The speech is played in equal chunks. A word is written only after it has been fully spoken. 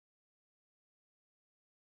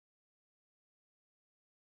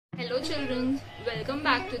Hello children, welcome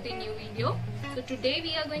back to the new video. So today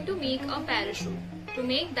we are going to make a parachute. To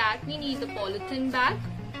make that we need a polythene bag,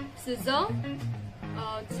 scissor,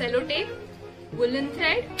 sellotape, woolen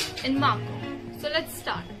thread and marker. So let's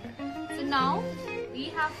start. So now we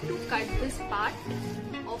have to cut this part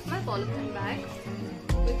of my polythene bag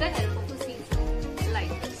with the help of a scissor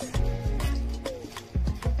like this.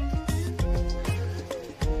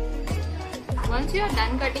 Once you are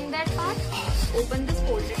done cutting that part, open this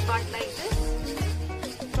folded part like this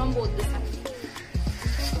from both the sides.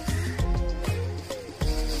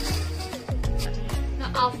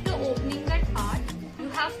 Now after opening that part, you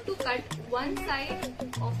have to cut one side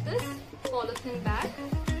of this polythene bag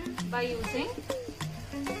by using.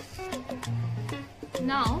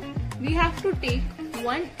 Now we have to take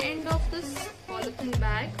one end of this polythene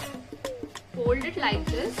bag, fold it like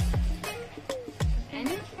this and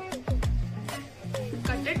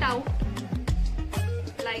cut it out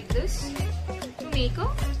like this to make a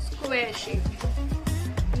square shape.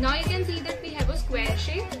 Now you can see that we have a square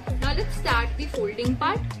shape. Now let's start the folding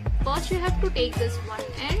part. First you have to take this one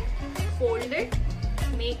end, fold it,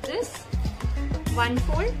 make this one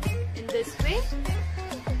fold in this way.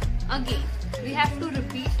 Again we have to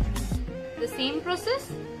repeat the same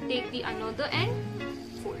process. Take the another end,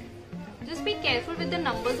 fold. Just be careful with the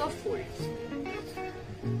numbers of folds.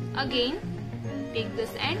 Again take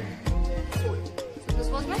this end, fold. So this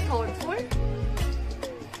was my third fold.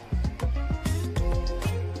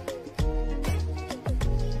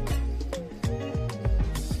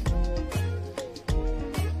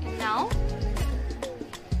 And now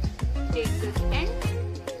take this end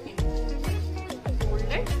and fold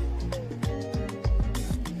it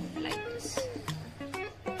like this.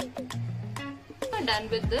 You are done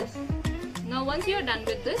with this. Now once you are done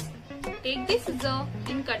with this, take the scissor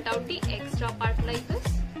and cut out the extra part like this.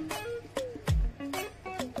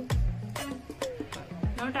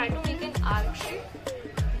 Now try to make an arc shape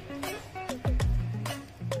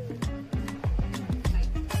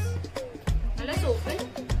like this. Now let's open.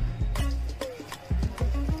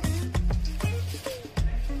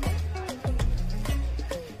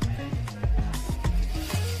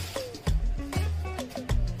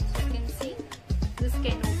 So you can see this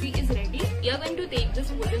canopy is ready. We are going to take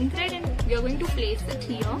this woolen thread and we are going to place it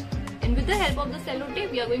here, and with the help of the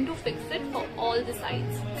sellotape we are going to fix it for all the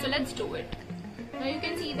sides. So let's do it. Now you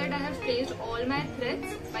can see that I have placed all my threads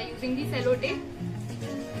by using the sellotape.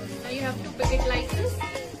 Now you have to pick it like this.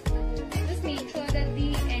 Just make sure that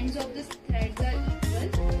the ends of the threads are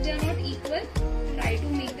equal. If they are not equal, try to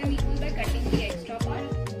make them equal by cutting the extra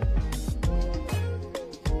part.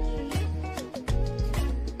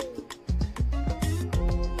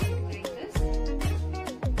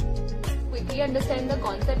 Understand the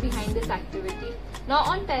concept behind this activity. Now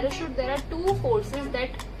on parachute there are two forces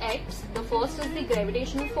that acts. The first is the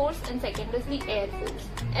gravitational force and second is the air force.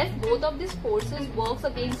 As both of these forces works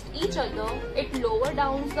against each other, it lower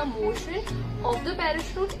downs the motion of the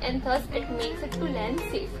parachute and thus it makes it to land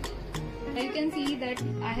safely. Now you can see that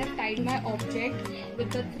I have tied my object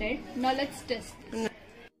with the thread. Now let's test this.